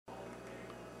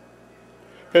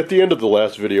At the end of the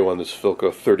last video on this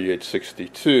Philco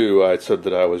 3862, I said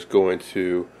that I was going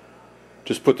to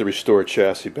just put the restored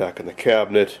chassis back in the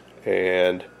cabinet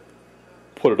and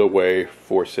put it away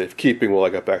for safekeeping while I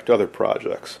got back to other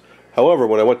projects. However,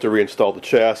 when I went to reinstall the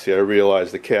chassis, I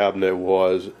realized the cabinet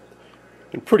was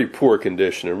in pretty poor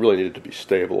condition and really needed to be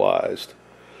stabilized.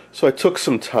 So I took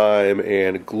some time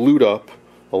and glued up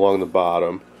along the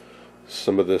bottom.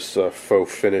 Some of this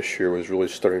faux finish here was really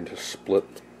starting to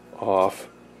split off.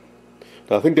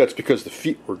 Now, I think that's because the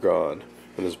feet were gone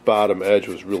and this bottom edge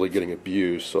was really getting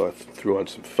abused, so I threw on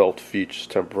some felt feet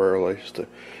just temporarily just to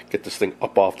get this thing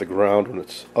up off the ground when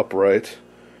it's upright.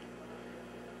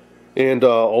 And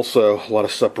also a lot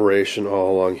of separation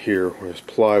all along here where there's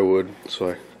plywood, so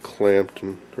I clamped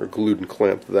or glued and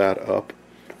clamped that up.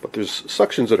 But there's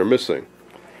sections that are missing.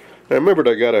 And I remembered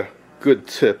I got a good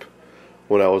tip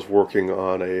when I was working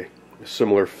on a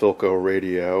similar Philco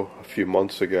radio a few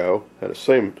months ago. Had the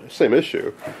same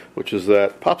issue, which is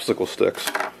that popsicle sticks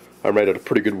are made out of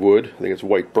pretty good wood. I think it's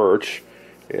white birch,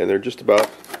 and they're just about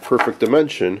perfect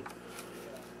dimension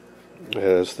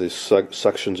as the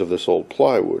sections of this old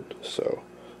plywood. So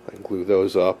I can glue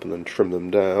those up and then trim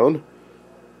them down.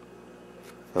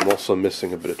 I'm also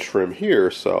missing a bit of trim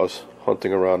here, so I was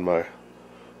hunting around my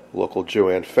local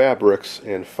Joann Fabrics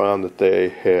and found that they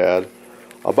had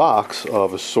a box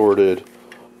of assorted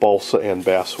balsa and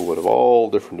basswood of all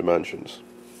different dimensions.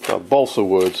 Now, balsa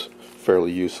wood's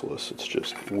fairly useless. It's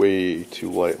just way too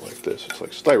light like this. It's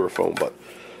like styrofoam, but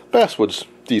basswood's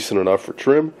decent enough for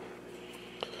trim.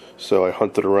 So I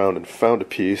hunted around and found a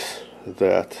piece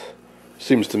that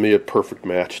seems to me a perfect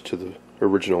match to the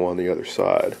original on the other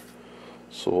side.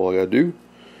 So all I gotta do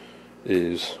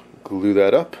is glue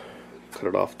that up, cut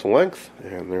it off to length,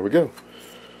 and there we go.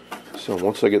 So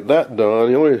once I get that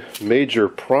done, the only major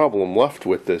problem left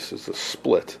with this is the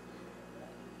split.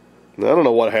 Now, I don't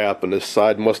know what happened. This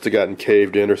side must have gotten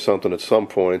caved in or something at some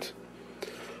point.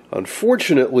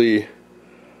 Unfortunately,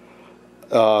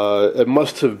 it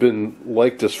must have been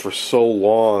like this for so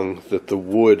long that the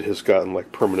wood has gotten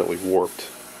like permanently warped.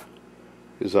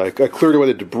 Is I cleared away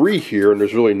the debris here, and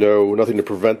there's really nothing to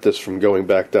prevent this from going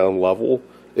back down level,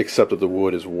 except that the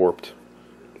wood is warped.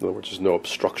 In other words, there's no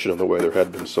obstruction on the way. There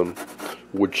had been some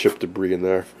wood chip debris in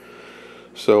there.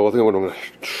 So I think what I'm going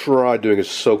to try doing is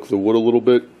soak the wood a little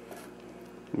bit,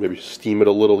 maybe steam it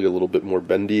a little bit more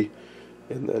bendy,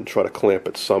 and then try to clamp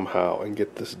it somehow and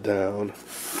get this down. I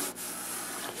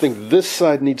think this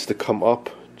side needs to come up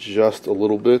just a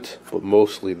little bit, but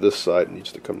mostly this side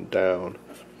needs to come down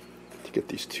to get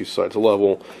these two sides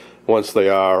level. Once they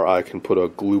are, I can put a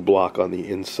glue block on the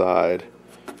inside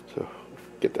to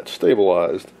get that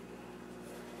stabilized.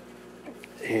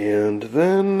 And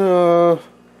then, I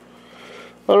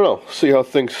don't know, see how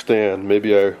things stand.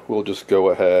 Maybe I will just go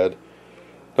ahead.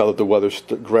 Now that the weather's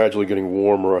gradually getting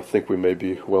warmer, I think we may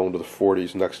be well into the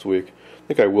 40s next week. I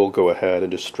think I will go ahead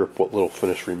and just strip what little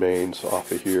finish remains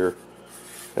off of here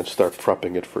and start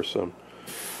prepping it for some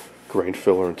grain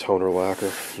filler and toner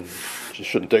lacquer. It just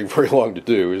shouldn't take very long to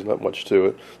do. There's not much to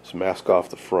it. Just mask off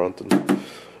the front and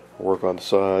work on the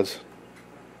sides.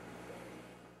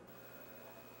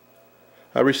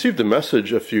 I received a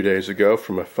message a few days ago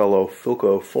from a fellow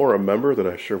Philco forum member that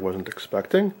I sure wasn't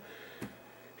expecting.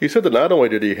 He said that not only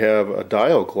did he have a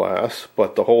dial glass,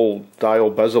 but the whole dial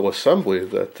bezel assembly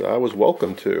that I was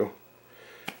welcome to.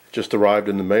 It just arrived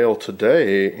in the mail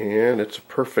today, and it's a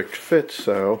perfect fit,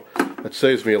 so it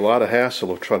saves me a lot of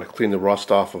hassle of trying to clean the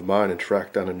rust off of mine and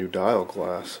track down a new dial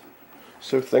glass.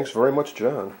 So thanks very much,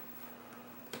 John.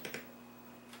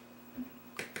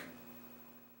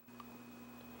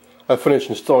 I finished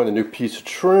installing a new piece of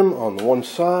trim on the one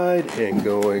side and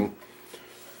going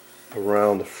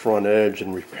around the front edge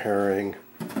and repairing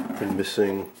and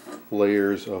missing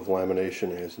layers of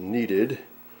lamination as needed.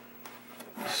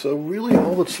 So really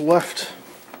all that's left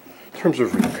in terms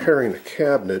of repairing the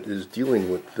cabinet is dealing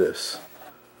with this.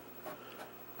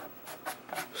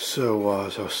 So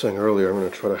as I was saying earlier, I'm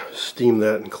going to try to steam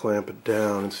that and clamp it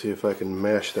down and see if I can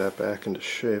mash that back into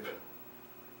shape.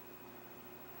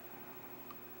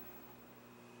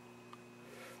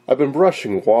 I've been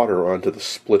brushing water onto the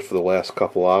split for the last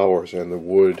couple hours, and the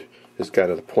wood has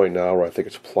gotten to the point now where I think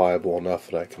it's pliable enough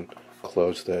that I can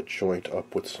close that joint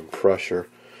up with some pressure.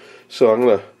 So I'm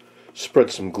going to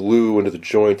spread some glue into the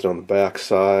joint on the back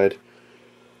side,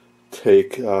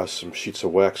 take some sheets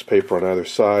of wax paper on either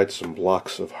side, some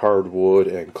blocks of hardwood,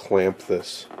 and clamp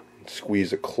this, and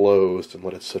squeeze it closed and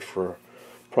let it sit for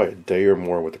probably a day or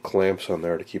more with the clamps on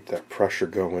there to keep that pressure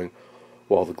going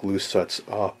while the glue sets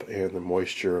up and the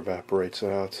moisture evaporates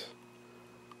out.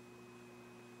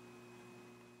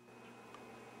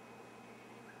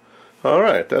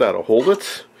 Alright, that ought to hold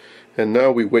it. And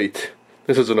now we wait.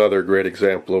 This is another great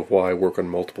example of why I work on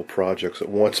multiple projects at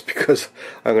once, because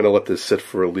I'm going to let this sit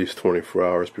for at least 24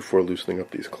 hours before loosening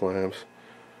up these clamps.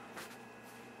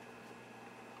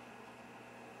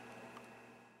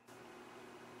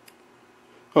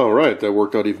 Alright, that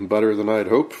worked out even better than I'd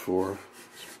hoped for.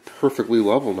 It's perfectly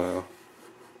level now.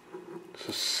 It's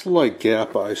a slight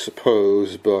gap, I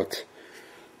suppose, but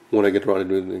when I get around to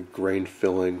doing the grain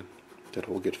filling, that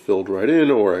will get filled right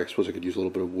in, or I suppose I could use a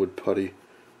little bit of wood putty.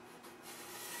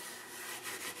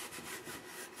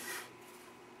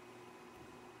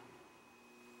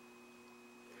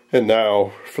 And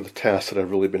now for the task that I've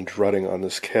really been dreading on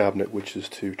this cabinet, which is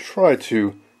to try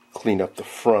to clean up the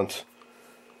front.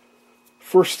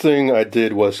 First thing I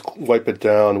did was wipe it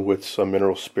down with some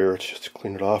mineral spirits just to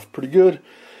clean it off pretty good.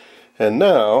 And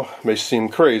now, it may seem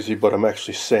crazy, but I'm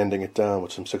actually sanding it down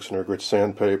with some 600 grit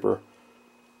sandpaper.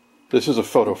 This is a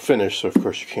photo finish, so of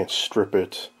course you can't strip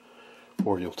it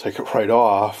or you'll take it right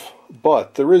off.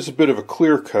 But there is a bit of a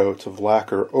clear coat of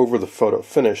lacquer over the photo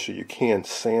finish, so you can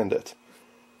sand it.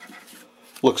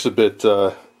 Looks a bit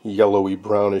yellowy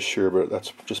brownish here, but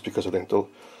that's just because I think the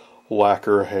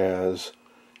lacquer has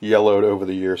yellowed over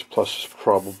the years, plus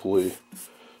probably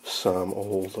some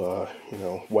old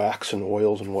wax and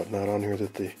oils and whatnot on here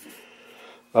that the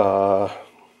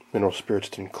mineral spirits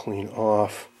didn't clean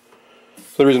off.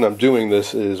 So the reason I'm doing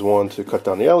this is, one, to cut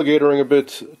down the alligatoring a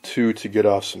bit, two, to get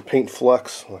off some paint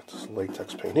flecks, like this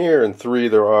latex paint here, and three,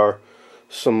 there are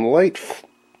some light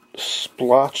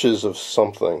splotches of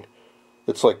something.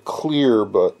 It's like clear,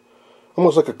 but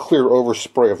almost like a clear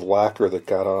overspray of lacquer that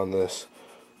got on this.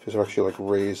 These are actually like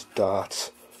raised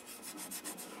dots.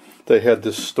 They had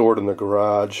this stored in the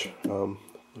garage,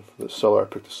 the seller I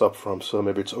picked this up from, so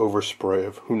maybe it's overspray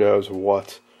of who knows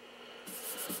what.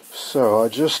 So I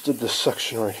just did this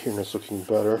section right here and it's looking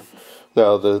better.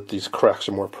 Now these cracks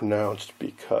are more pronounced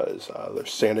because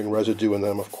there's sanding residue in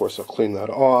them. Of course I'll clean that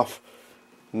off.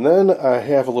 And then I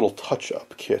have a little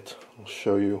touch-up kit. I'll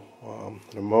show you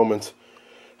in a moment.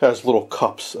 It has little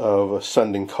cups of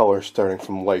ascending color starting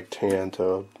from light tan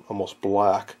to almost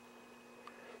black.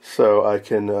 So I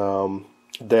can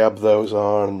dab those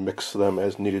on and mix them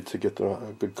as needed to get a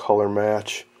good color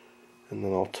match. And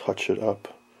then I'll touch it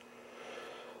up.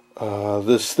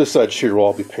 This side sheet will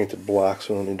all be painted black,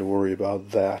 so I don't need to worry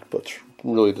about that. But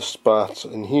really the spots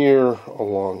in here,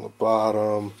 along the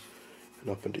bottom, and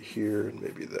up into here, and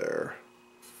maybe there.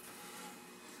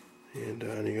 And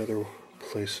any other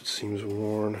place that seems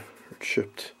worn or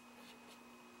chipped.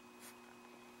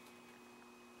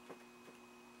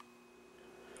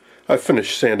 I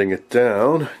finished sanding it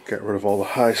down, got rid of all the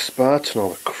high spots and all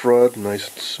the crud,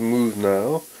 nice and smooth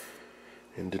now,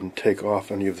 and didn't take off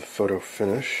any of the photo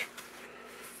finish.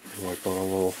 Wipe on a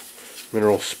little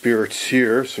mineral spirits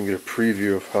here so you can get a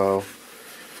preview of how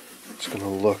it's going to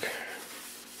look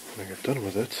when I get done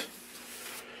with it.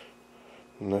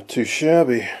 Not too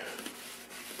shabby.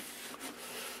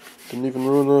 Didn't even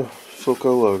ruin the Philco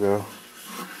logo.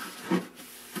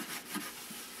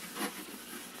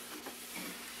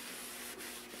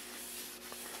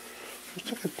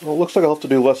 Well, it looks like I'll have to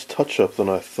do less touch-up than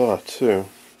I thought, too.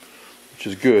 Which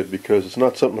is good, because it's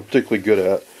not something I'm particularly good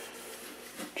at.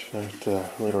 In fact, I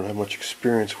really don't have much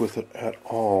experience with it at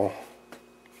all.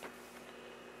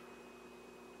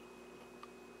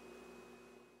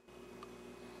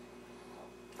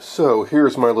 So,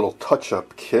 here's my little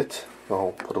touch-up kit.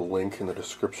 I'll put a link in the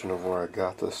description of where I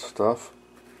got this stuff.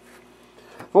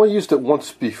 I've only used it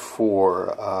once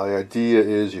before. The idea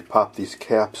is you pop these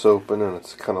caps open and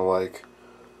it's kind of like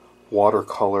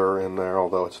watercolor in there,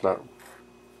 although it's not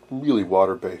really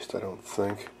water-based, I don't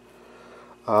think.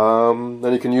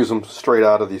 Then you can use them straight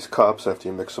out of these cups after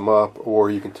you mix them up, or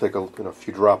you can take a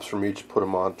few drops from each, put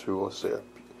them onto, let's say, a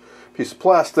piece of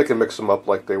plastic and mix them up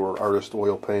like they were artist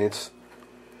oil paints.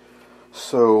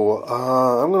 So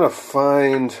I'm going to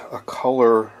find a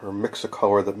color, or mix a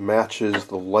color that matches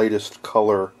the lightest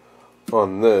color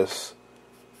on this,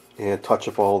 and touch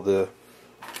up all the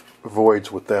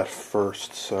voids with that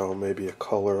first. So maybe a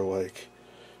color like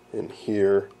in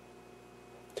here.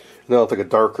 And then I'll take a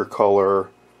darker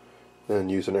color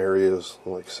and use in areas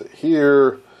like, say,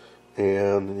 here,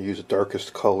 and use the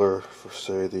darkest color for,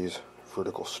 say, these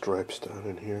vertical stripes down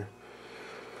in here.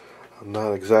 I'm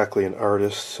not exactly an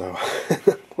artist, so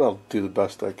I'll do the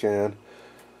best I can.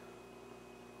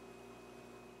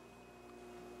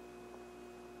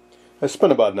 I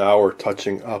spent about an hour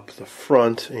touching up the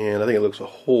front, and I think it looks a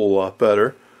whole lot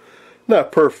better.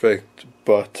 Not perfect,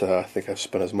 but I think I've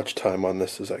spent as much time on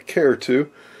this as I care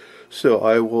to. So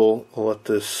I will let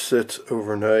this sit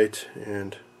overnight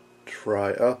and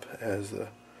dry up as the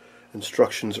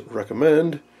instructions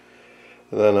recommend.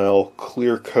 Then I'll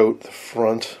clear coat the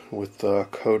front with a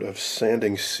coat of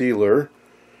sanding sealer,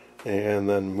 and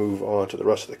then move on to the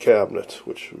rest of the cabinet,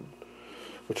 which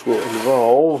will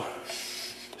involve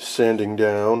sanding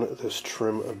down this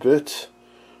trim a bit,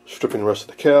 stripping the rest of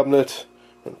the cabinet,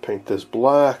 and paint this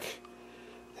black,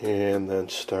 and then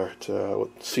start with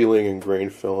sealing and grain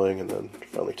filling, and then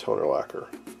finally toner lacquer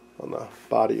on the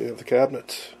body of the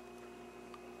cabinet.